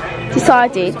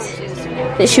decided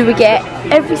that she would get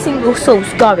every single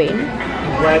sauce going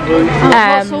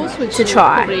to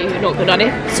try. Probably not good on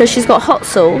it. So she's got hot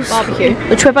sauce, Barbecue.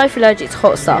 which we're both allergic to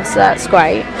hot sauce, so that's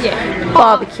great. Yeah.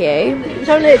 Barbecue.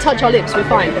 Don't let it touch our lips, we're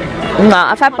fine. No,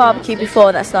 I've had barbecue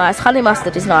before, that's nice. Honey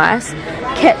mustard is nice.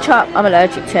 Ketchup, I'm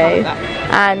allergic to.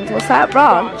 And what's that?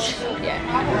 Ranch?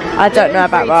 I don't know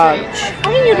about ranch. I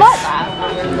think you'd like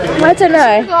that. I don't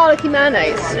know. Garlicky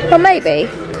mayonnaise. Well, maybe.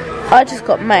 I just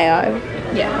got mayo.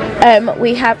 Yeah.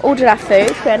 We have ordered our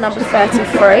food. We're number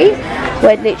 33.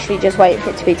 We're literally just waiting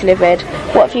for it to be delivered.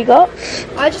 What have you got?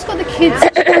 I just got the kids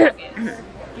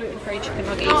gluten-free chicken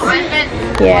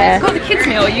nuggets. Yeah. Got the kids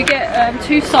meal. You get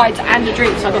 2 sides and a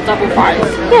drink, so I got double fries.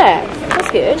 Yeah, that's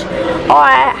good.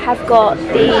 I have got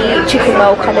the chicken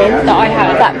roll coming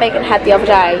that Megan had the other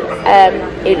day.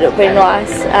 It looked really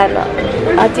nice, and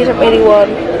I didn't really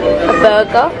want a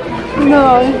burger.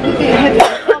 No,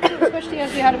 especially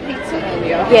as we had a pizza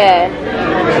earlier. Yeah.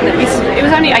 It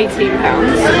was only £18.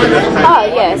 Oh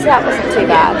yeah, so that wasn't too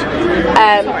bad.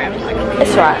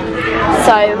 It's right.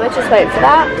 So we're just waiting for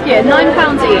that. Yeah,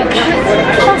 £9 each.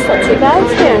 That's not too bad,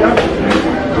 is it?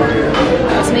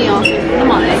 That's me asking for the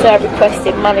money. So they're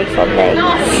requesting money from me.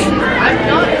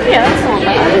 Yeah, that's not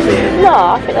bad, is it? No,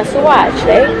 I think that's alright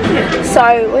actually. So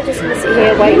we're just gonna sit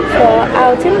here waiting for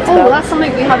our dinner to Oh, go. that's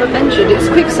something we haven't mentioned. It's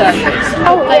quick service.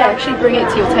 Oh, They yeah. actually bring it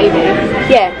to your table.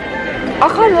 Yeah. I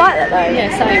kind of like that though.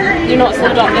 Yeah, same. You're not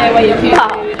stood up there waiting for your No.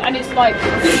 food, and it's like,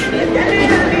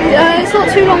 it's not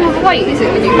too long of a wait, is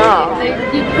it? When you No.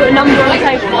 you put a number on the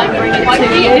table and they bring it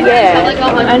to you. Yeah.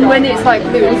 And when it's like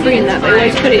gluten free and that, they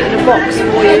always put it in a box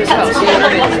for you as well, so you're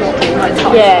not talking like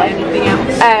touched Yeah. by anything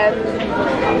else.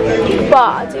 But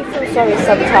I do feel sorry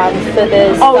sometimes for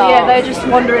the staff. Oh yeah, they're just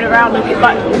wandering around looking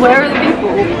like, where are the people?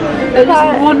 They're just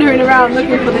Like- wandering around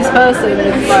looking for this person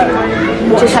and like,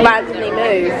 what just table- randomly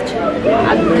moved.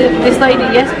 And this lady,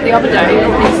 the other day,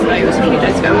 not yesterday, it was a few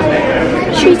days ago, wasn't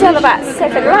it? She's done about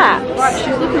 7 laps. Right, she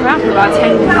was looking around for about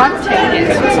 10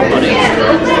 minutes for somebody. I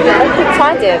couldn't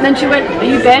find And him. then she went, are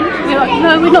you Ben? We're like,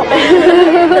 no, we're not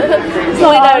Ben. So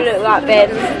we don't look like Ben.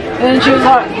 And then she was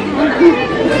like,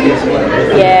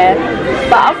 Yeah.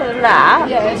 But other than that,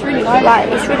 yeah, it's really nice. like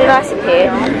it's really nice in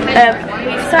here.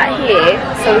 We've sat here,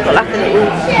 so we've got like a little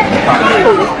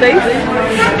booth.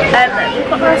 We've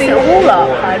got a nice little wall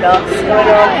art kind of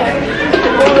going on.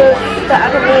 All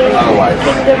of the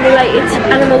kingdom related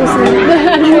animals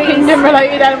and trees. Kingdom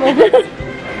related animals.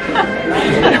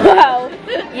 Well,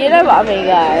 you know what I mean,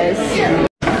 guys.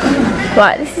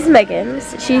 Right, this is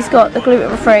Megan's. She's got the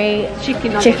gluten-free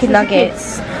chicken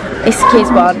nuggets. It's the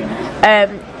kids one.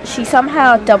 She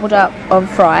somehow doubled up on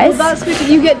fries. Well, that's because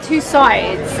you get 2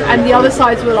 sides, and the other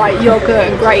sides were like yogurt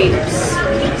and grapes.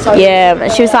 So Yeah,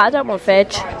 and she was like, I don't want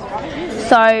veg.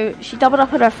 So she doubled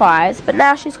up on her fries, but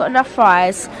now she's got enough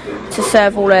fries to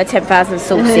serve all her 10,000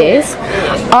 sauces.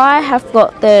 I have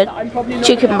got the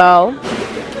chicken bowl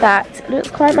that looks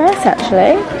quite nice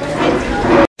actually.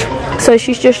 So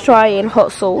she's just trying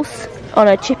hot sauce on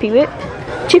a chippy whip.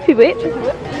 Chippy whip.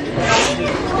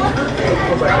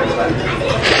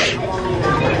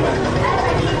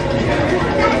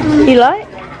 You like?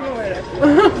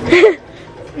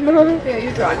 No. Yeah,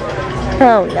 you try.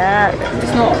 Oh, nah.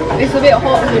 It's not. It's a bit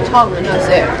hot on your tongue, and that's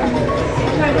it.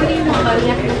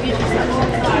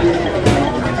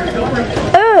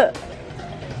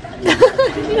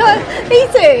 You know,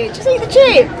 eat it. Just eat the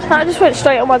chip. That just went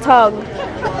straight on my tongue.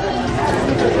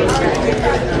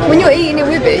 When you're eating it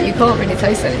with it, you can't really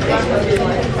taste anything.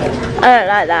 I don't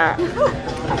like that.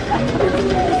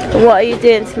 What are you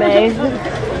doing to me?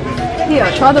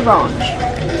 Here, try the ranch.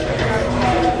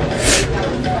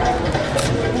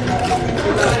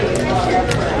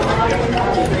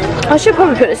 I should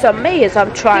probably put this on me as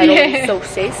I'm trying all these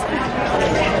sauces.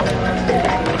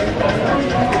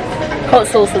 Hot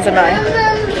sauce was a no.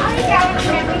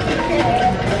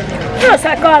 Oh, it's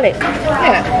that garlic.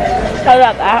 Yeah. I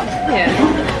like that. Yeah.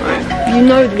 Right. You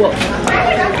know what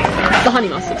the honey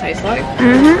mustard tastes like.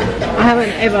 I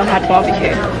haven't ever had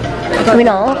barbecue. I don't We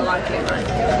know. I like it, man.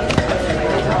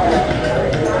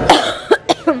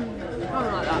 I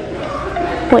don't like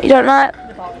that. What, you don't like?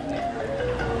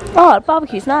 Oh, the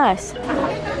barbecue's nice. I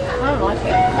don't like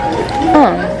it.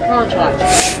 Oh. Ranch I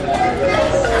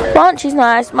like. Ranch is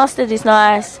nice, mustard is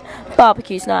nice,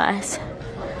 barbecue's nice.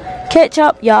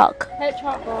 Ketchup, yuck.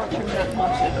 Ketchup, ranch, and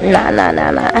mustard. Nah.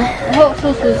 The hot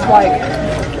sauce was like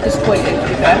disappointing, to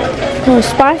be fair. Oh, it was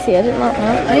spicy, I didn't like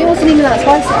that. And it wasn't even that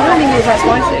spicy. I don't think it was that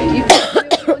spicy. You put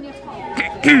it on your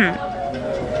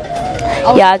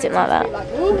tongue. Yeah, I didn't like that. Like,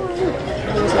 ooh.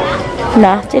 It was like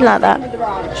Nah, didn't like that. with the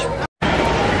ranch.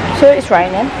 So it's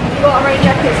raining. You got our rain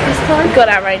jackets this time? We've got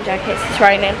our rain jackets, it's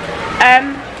raining.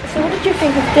 So what did you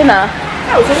think of dinner?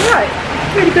 That was alright.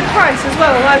 Really good price as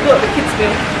well. I got the kids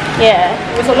meal. Yeah.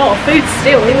 It was a lot of food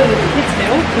still, even with the kids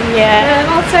meal. Yeah.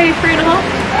 I'd say 3.5.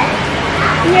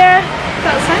 Yeah.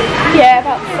 About the same. Yeah,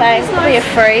 about the same. Probably a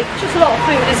 3. It's just a lot of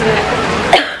food, isn't it?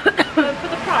 For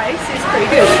the price, it's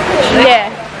pretty good. Actually. Yeah.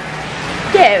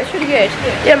 Yeah, it was really good.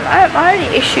 Yeah, my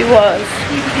only issue was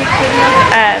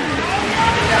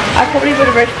I probably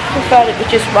would have preferred it with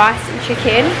just rice and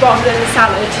chicken Rather than a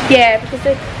salad. Yeah, because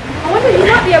they I wonder, you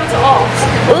might be able to ask.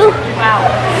 Wow.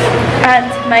 and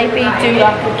maybe do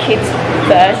like a kids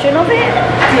version of it.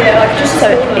 Yeah, like just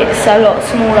So it's a lot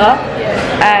smaller.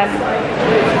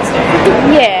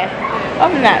 Yeah.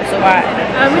 Other than that, it's alright.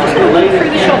 we're just going to walk through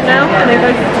the shop now and then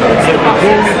go towards the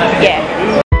buses. Yeah.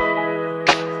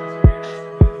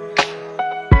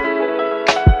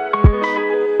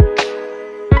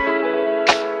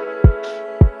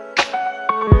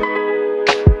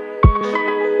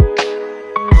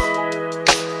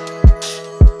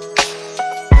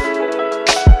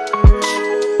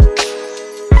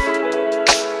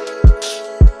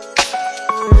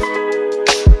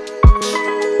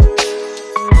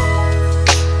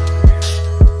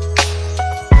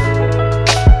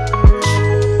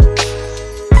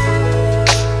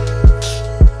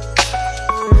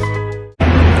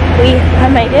 I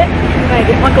made it.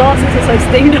 My glasses are so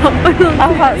steamed up.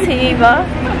 I can't see either.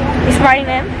 It's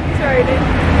raining. It's raining.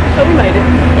 But we made it.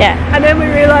 Yeah. And then we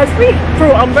realised we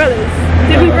brought umbrellas.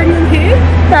 Did we bring them here?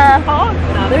 Nah. Oh,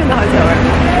 no, they're in the hotel room.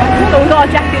 But we got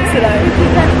our jackets today.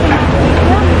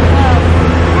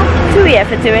 Do we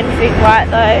ever do anything right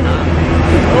though?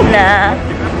 Nah.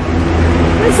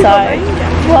 So,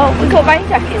 well, we got rain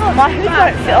jackets. My hood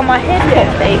won't fit on my head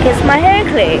properly because my hair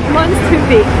clip. Mine's too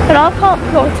big. And I can't be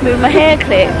bothered to move my hair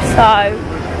clip, so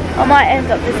I might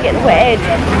end up just getting a wet edge.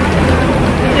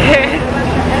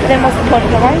 Then what's the point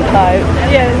of a raincoat?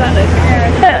 Yeah, exactly.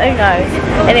 Who knows?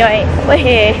 Anyway, we're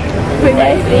here.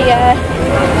 There's the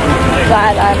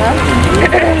eyeliner.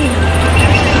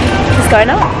 It's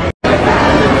going up.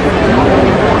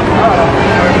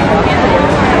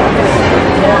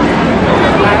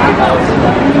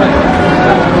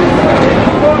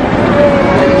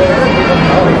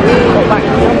 Back to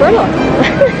the umbrella.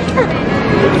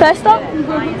 First stop?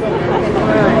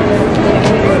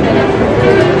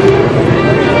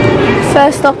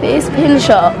 First stop is pin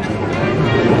shop.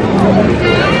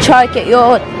 Try to get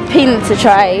your pin to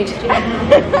trade.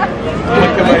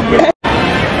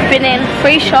 Been in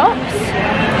 3 shops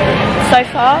so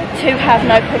far. 2 have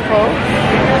no pickles.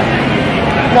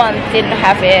 1 didn't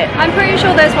have it. I'm pretty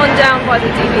sure there's one down by the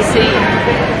DVC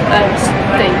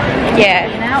thing. Yeah.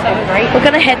 We're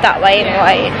gonna head that way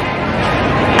anyway.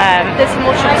 There's some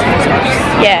more shops.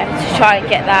 Yeah, to try and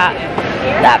get that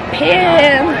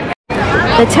pin.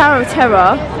 The Tower of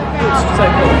Terror. So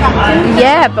cool.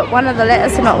 Yeah, but one of the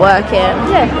letters are not working.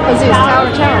 Yeah, because it's Tower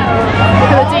of Terror.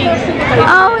 Look at the D.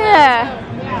 Oh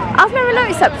yeah, I've never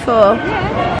noticed that before.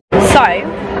 So,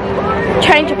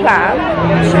 change of plan.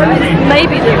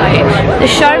 Maybe delayed. The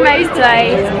show may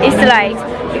is delayed.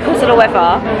 because of the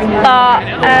weather. But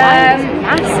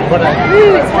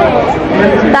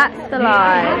that's the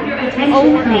line.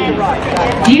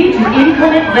 Due to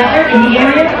inclement weather in the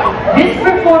area, this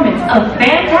performance of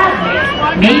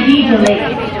Fantasmic may be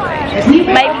delayed.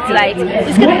 Maybe delayed.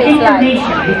 It's going to be delayed.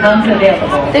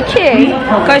 The queue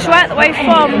goes right the way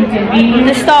from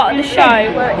the start of the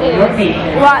show, where it is,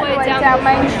 right the way down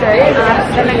Main Street.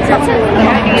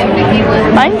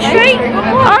 Main Street?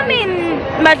 I'm in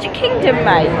Magic Kingdom,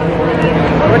 mate.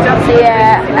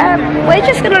 Yeah, we're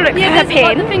just going to look for the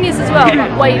pin. The thing is as well,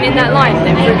 like waiting in that line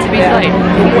then for it to be late,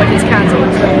 what is cancelled.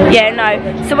 Yeah, no,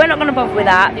 so we're not going to bother with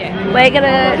that. Yeah. We're going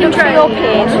to look for your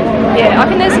pin. Yeah, I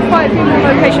think there's quite a few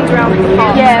locations around the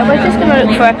park. Yeah, we're just going to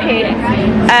look for a pin,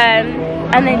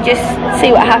 and then just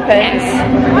see what happens.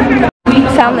 We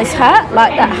found this hat,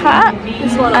 like that hat,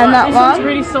 and that one.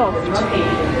 Really soft.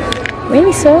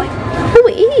 Really soft? Oh,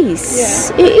 it is.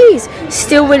 Yeah. It is.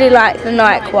 Still really like the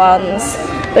Nike ones,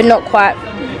 but not quite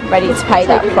ready to pay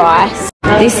that price.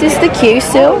 This is the queue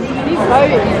still.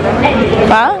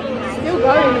 Huh? Still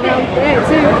going around there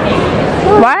too.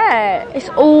 Right. It's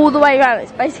all the way around.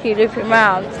 It's basically looping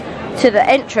around to the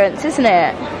entrance, isn't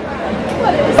it?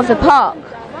 Of the park.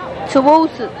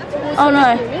 Towards the, oh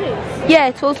no.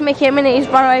 Yeah, towards Mickey and Minnie's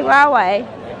Runaway Railway.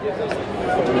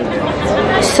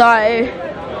 So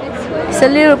it's a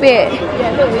little bit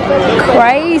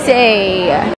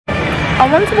crazy. I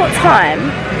wonder what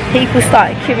time people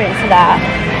started queuing for that.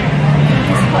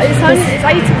 It's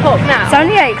 8 o'clock now. It's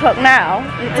only 8 o'clock now.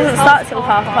 It doesn't start till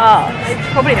past. It's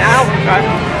probably an hour ago.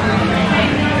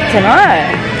 I don't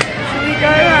know. Should we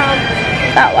go around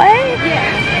That way? Yeah.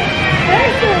 I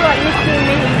don't feel like Mickey and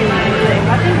Minnie's or anything.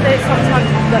 I think there's sometimes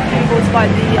that people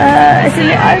by the...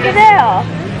 Isn't it over there?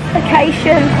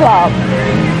 Vacation Club.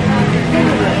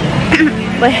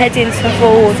 We're heading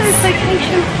towards... So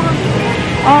Vacation Club.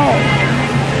 Oh.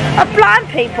 Blind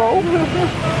people.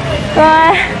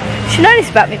 You know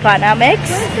this about me by now, Megs.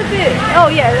 Where's the bit?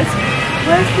 Oh yeah, where's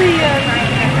the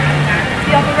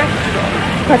other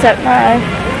restaurant? I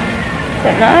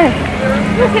don't know.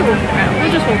 We'll keep walking around.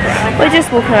 We'll just walk around. We're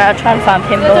just walking around trying to find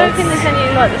pinballs. I don't think there's any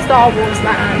in like the Star Wars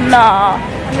land. Nah.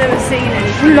 I've never seen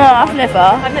any. No, I've never.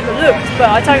 I've never looked, but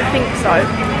I don't think so.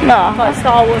 No. Like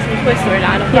Star Wars and Toy Story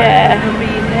land, I don't think they'll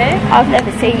be in there. I've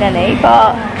never seen any,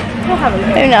 but we'll have a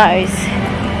look. Who knows?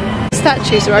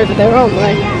 Statues are over there, aren't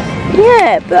they?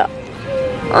 Yeah, but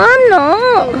I'm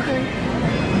not.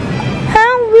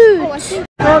 How rude.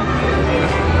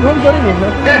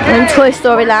 In Toy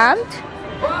Story Land,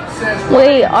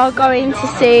 we are going to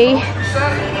see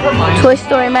Toy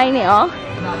Story Mania.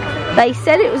 They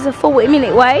said it was a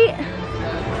 40-minute wait,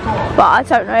 but I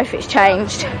don't know if it's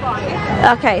changed.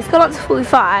 Okay, it's gone up to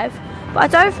 45, but I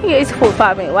don't think it is a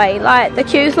 45-minute wait. Like, the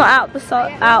queue's not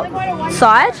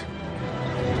outside.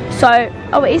 So,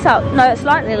 oh, it is out. No, it's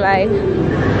Lightning Lane.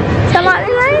 Is that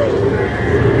Lightning Lane?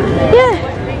 Yeah.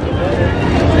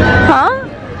 Huh?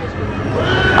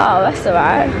 Oh, that's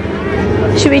alright.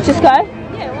 Should we just go?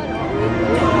 Yeah, why not?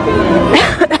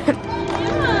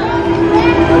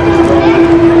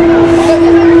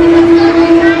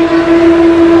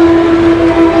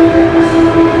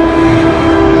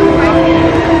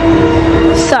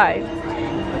 So,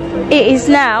 it is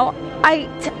now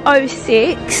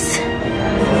 8:06.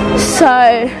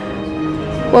 So,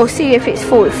 we'll see if it's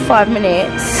 45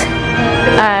 minutes.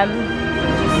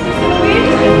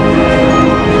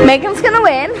 Megan's gonna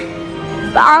win,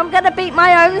 but I'm gonna beat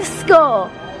my own score.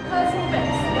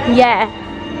 Yeah.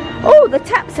 Oh, the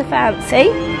taps are fancy. Do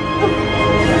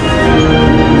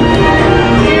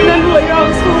you remember what your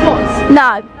old score was?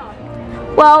 No.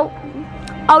 Well,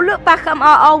 I'll look back at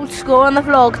my old score on the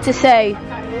vlog to see.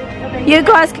 You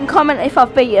guys can comment if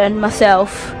I've beaten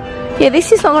myself. Yeah,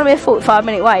 this is not going to be a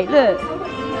 45-minute wait, look.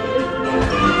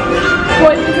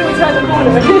 What, until we turn the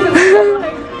corner?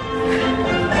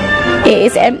 It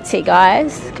is empty,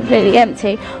 guys. Completely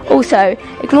empty. Also,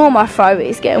 ignore my throat.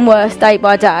 It's getting worse day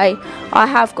by day. I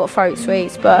have got throat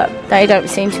sweets, but they don't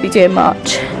seem to be doing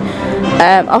much.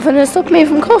 Other than stopping me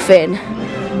from coughing.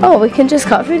 Oh, we can just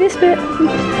cut through this bit.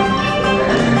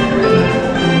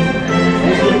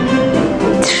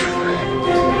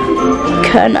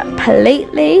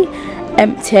 Completely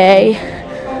empty.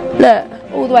 Look,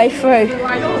 all the way through.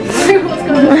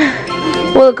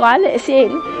 Well, the guy let us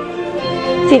in.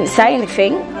 Didn't say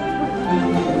anything.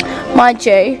 Mind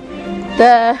you,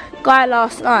 the guy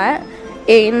last night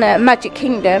in Magic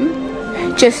Kingdom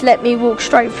just let me walk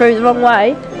straight through the wrong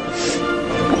way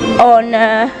on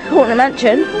Haunted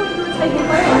Mansion.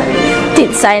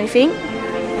 Didn't say anything.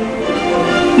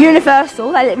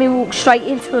 Universal, they let me walk straight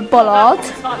into a bollard.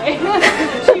 She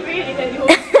really let you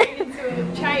walk straight into a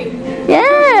chain.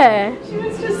 Yeah. She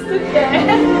was just stood there.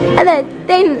 And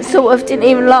then sort of didn't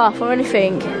even laugh or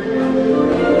anything.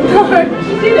 No,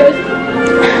 she didn't.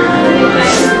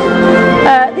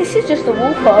 This is just a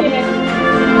walk on.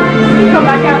 Yeah. Come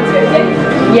back out to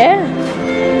it, Yeah.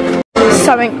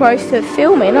 Something gross to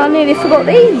filming. I nearly forgot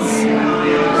these.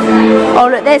 Oh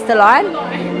look, there's the line.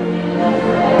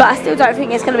 But I still don't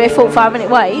think it's going to be a 45-minute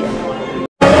wait.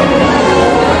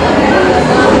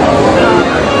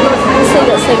 See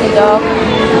your singing dog.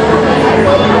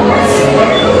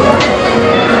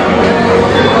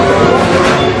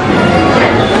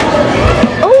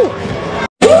 Oh!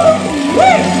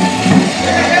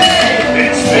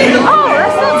 Oh,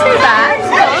 that's not too bad.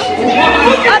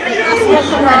 I think you lost one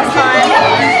from last time.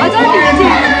 I don't think you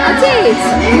did. I did.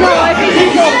 No, I think you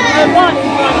got one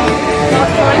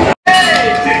last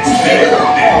time.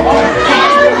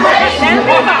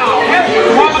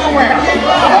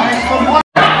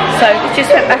 So we just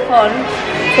went back on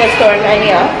to a store in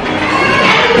Mania.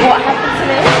 What happened to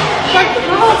me? Broke the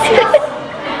glasses.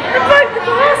 I broke the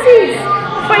glasses.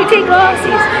 3D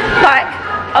glasses. Like,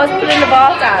 I was putting the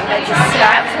bar down and they just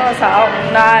snapped and I was like, oh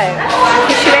no.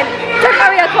 And she went, don't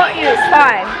worry, I got you, it's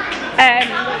fine.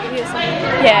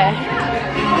 Yeah.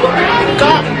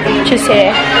 Just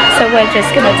here. So we're just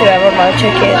gonna do a remote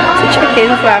check-in to check in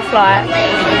for our flight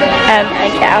and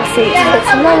get our seats for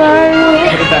tomorrow.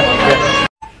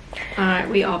 Alright,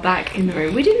 we are back in the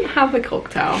room. We didn't have a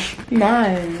cocktail.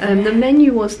 No. The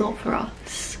menu was not for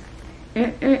us. No,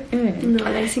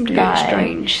 No, they seemed to be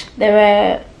strange. They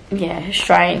were, yeah,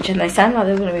 strange, and they sound like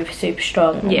they were going to be super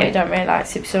strong. And Yeah. we don't really like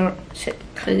super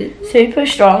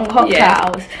strong cocktails.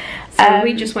 Yeah. So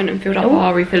we just went and filled up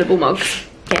our refillable mugs.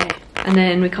 Yeah. And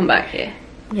then we come back here.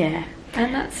 Yeah.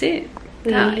 And that's it.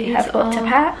 We That have is got to our-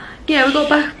 pack. Yeah, we got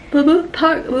back.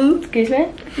 Pack. Excuse me.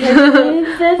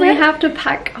 We have to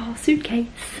pack our suitcases.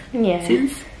 Yeah.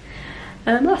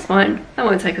 That's fine. That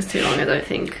won't take us too long, I don't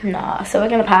think. Nah, so we're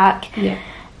going to pack. Yeah.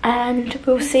 And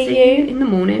we'll see you in the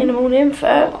morning. For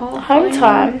our home final-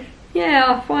 time. Yeah,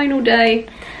 our final day.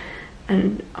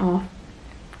 And our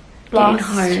getting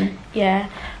home. Yeah.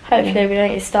 Hopefully we don't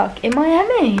get stuck in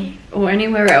Miami. Or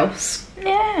anywhere else.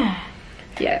 Yeah.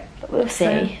 Yeah. But we'll see.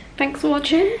 So, thanks for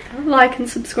watching. Like and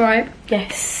subscribe.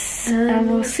 Yes. And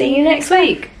we'll see you next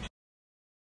week.